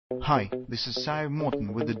Hi, this is Sive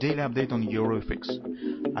Morten with the daily update on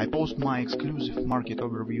EuroFX. I post my exclusive market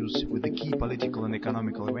overviews with the key political and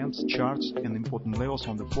economical events, charts and important levels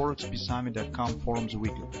on the ForexPeaceArmy.com forums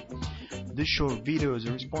weekly. This short video is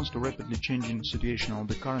a response to rapidly changing situation on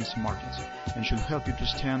the currency markets and should help you to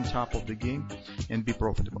stay on top of the game and be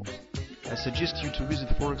profitable. I suggest you to visit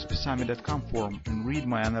ForexPeaceArmy.com forum and read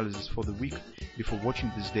my analysis for the week before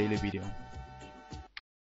watching this daily video.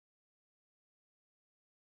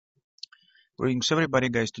 Greetings everybody,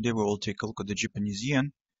 guys. Today we will take a look at the Japanese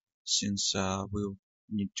yen, since we'll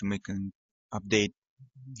need to make an update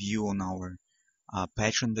view on our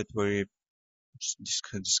pattern that we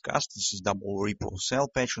discussed. This is double repo sell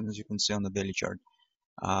pattern, as you can see on the daily chart.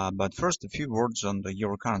 But first, a few words on the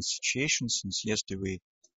euro currency situation, since yesterday we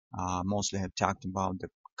mostly have talked about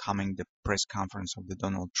the press conference of the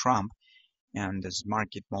Donald Trump, and as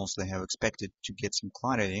market mostly have expected to get some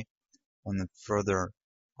clarity on the further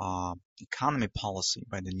economy policy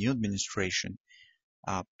by the new administration.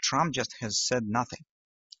 Trump just has said nothing.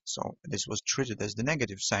 So this was treated as the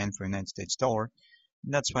negative sign for United States dollar.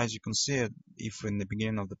 And that's why, as you can see, if in the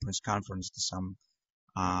beginning of the press conference some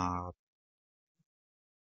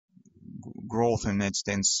growth in United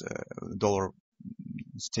States dollar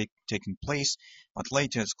is taking place, but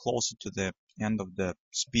later, as closer to the end of the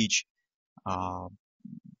speech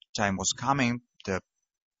time was coming, the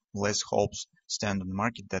less hopes stand on the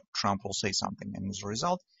market that Trump will say something. And as a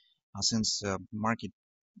result, since the market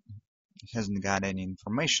hasn't got any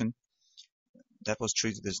information, that was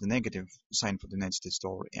treated as the negative sign for the United States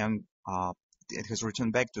dollar, and it has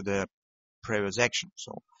returned back to the previous action.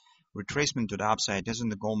 So retracement to the upside as in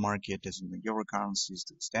the gold market, as in the euro currencies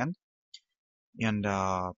to extend. And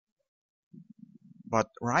but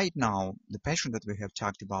right now, the pattern that we have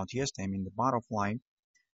talked about yesterday, I mean the butterfly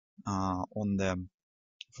on the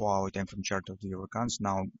 4-hour time frame chart of the euro currency,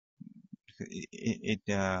 now it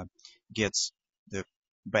gets the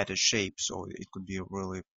better shape, so it could be a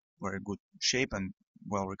really very good shape and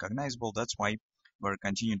well recognizable. That's why we're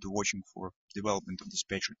continuing to watching for development of this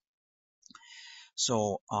pattern.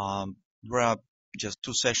 So there are just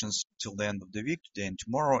 2 sessions till the end of the week, today and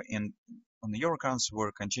tomorrow, and on the euro currency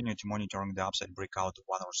we're continuing to monitoring the upside breakout of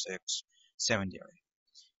 106.70 area.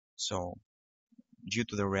 So due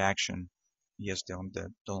to the reaction yesterday on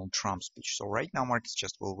the Donald Trump speech. So right now markets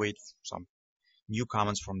just will wait for some new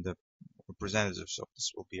comments from the representatives. So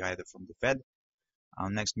this will be either from the Fed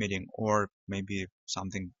next meeting, or maybe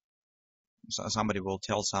somebody will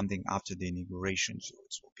tell something after the inauguration. So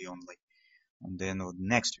this will be only on the end of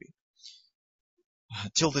next week.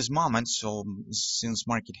 Till this moment, so since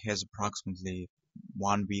market has approximately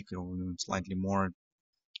 1 week or slightly more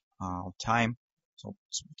time, so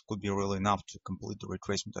it could be really enough to complete the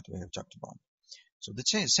retracement that we have talked about. So the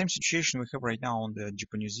same situation we have right now on the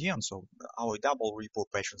Japanese yen. So our double repo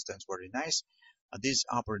pattern stands very nice. This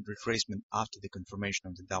upward retracement after the confirmation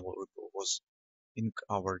of the double repo was in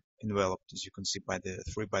our enveloped, as you can see, by the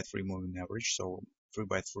 3x3 moving average. So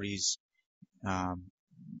 3x3s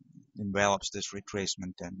envelops this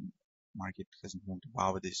retracement, and market hasn't moved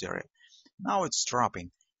above this area. Now it's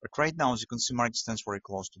dropping, but right now, as you can see, market stands very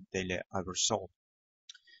close to the daily oversold.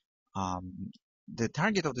 The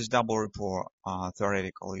target of this double repo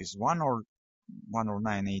theoretically is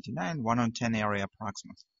 109.89, 110 area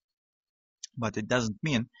approximately. But it doesn't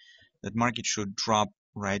mean that market should drop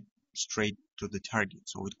right straight to the target.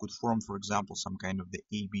 So it could form, for example, some kind of the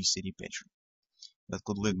ABCD pattern that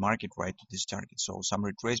could lead market right to this target. So some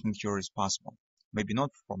retracement here is possible. Maybe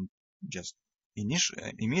not from just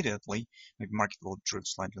immediately. Maybe market will drift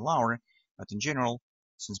slightly lower, but in general,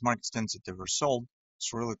 since market stands at oversold,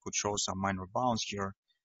 this really could show some minor bounce here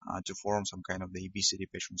to form some kind of the ABCD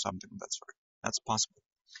pattern, something that's possible.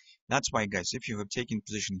 That's why, guys, if you have taken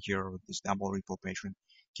position here with this double repo pattern,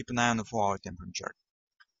 keep an eye on the 4-hour time frame chart.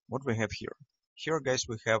 What we have here? Here, guys,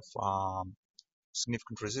 we have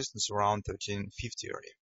significant resistance around 1350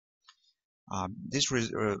 area.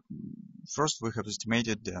 First, we have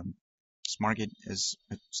estimated this market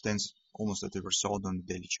stands almost at oversold on the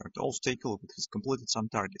daily chart. Also, take a look. It has completed some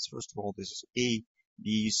targets. First of all, this is A,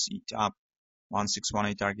 B, C, top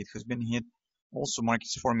 1618 target has been hit. Also, market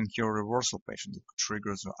is forming here a reversal pattern that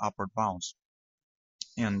triggers an upward bounce.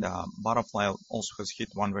 And butterfly also has hit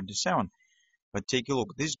 127. But take a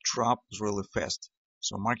look. This drop is really fast.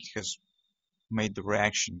 So market has made the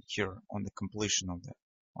reaction here on the completion of the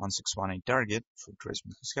 1618 target. So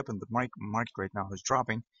retracement has happened, but market right now is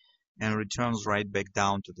dropping and returns right back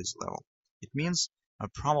down to this level. It means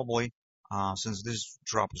probably since this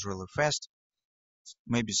drop is really fast,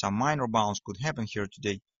 maybe some minor bounce could happen here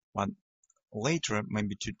today, but later,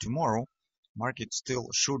 maybe tomorrow, market still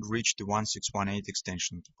should reach the 1618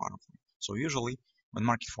 extension of the butterfly. So usually when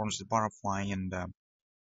market forms the butterfly and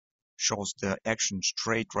shows the action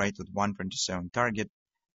straight right at 127 target,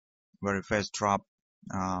 very fast drop,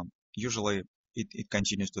 usually it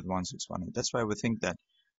continues to the 1618. That's why we think that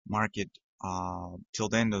market till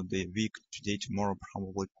the end of the week, today, tomorrow,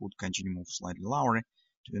 probably could continue move slightly lower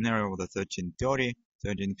to an area of the 1330,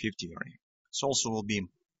 1350 area. This also will be,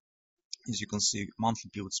 as you can see, monthly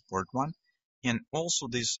pivot support one, and also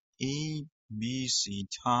this A, B, C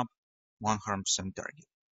top 100% target.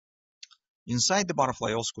 Inside the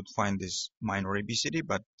butterfly, I also could find this minor ABCD,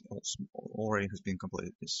 but also already has been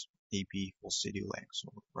completed, this AP full CD leg, so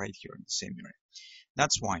right here in the same area.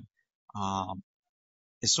 That's why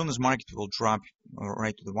as soon as market will drop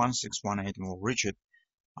right to the 1618 and will reach it,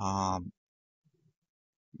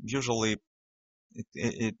 usually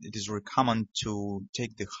it is very common to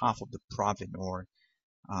take the half of the profit or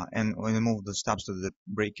and move the stops to the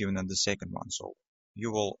break even at the second one. So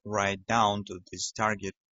you will write down to this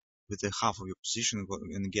target with the half of your position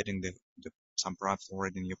and getting some profit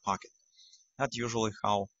already in your pocket. That's usually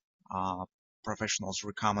how professionals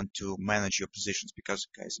recommend to manage your positions, because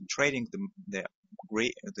guys, in trading the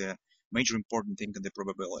major important thing is the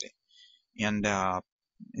probability, and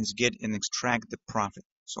is get and extract the profit.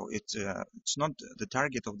 So it's not the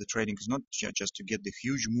target of the trading is not just to get the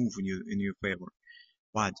huge move in your favor,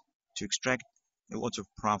 but to extract a lot of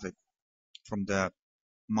profit from the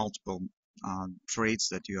multiple trades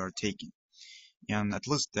that you are taking. And at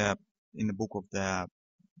least in the book of the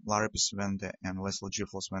Larry Pesavente and Leslie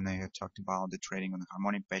Giffords, when they talked about the trading on the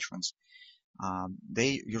harmonic patterns,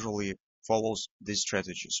 they usually follows this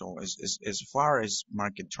strategy. So as far as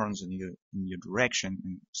market turns in your direction,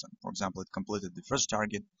 and so, for example, it completed the first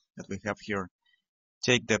target that we have here,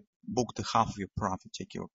 book the half of your profit,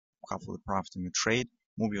 take your half of the profit in your trade,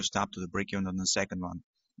 move your stop to the break even on the second one,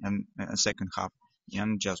 and second half,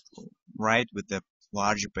 and just ride with the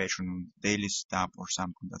larger pattern, daily stop or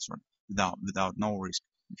something that's right, without no risk.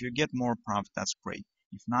 If you get more profit, that's great.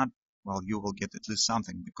 If not, well, you will get at least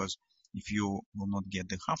something, because if you will not get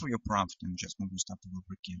the half of your profit and just move your stop to the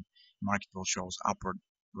break even, market will show upward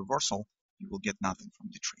reversal, you will get nothing from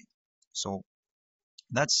the trade. So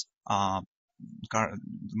that's how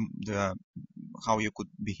you could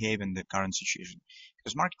behave in the current situation.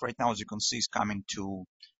 Because market right now, as you can see, is coming to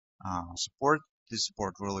support. This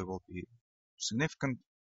support really will be significant.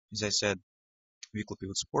 As I said, weekly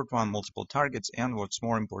pivot support one, multiple targets, and what's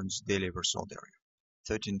more important is daily oversold area,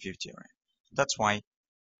 1350 area. That's why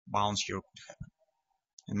bounce here could happen.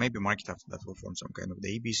 And maybe market after that will form some kind of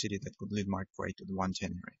the ABCD that could lead market right to the 110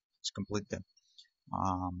 area. It's complete the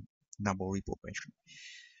double ripple pattern.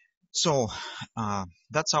 So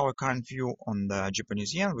that's our current view on the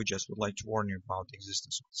Japanese yen. We just would like to warn you about the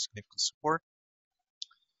existence of significant support.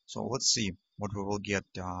 So let's see what we will get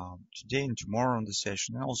today and tomorrow on the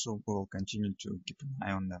session. And also we will continue to keep an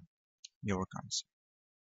eye on the euro currency.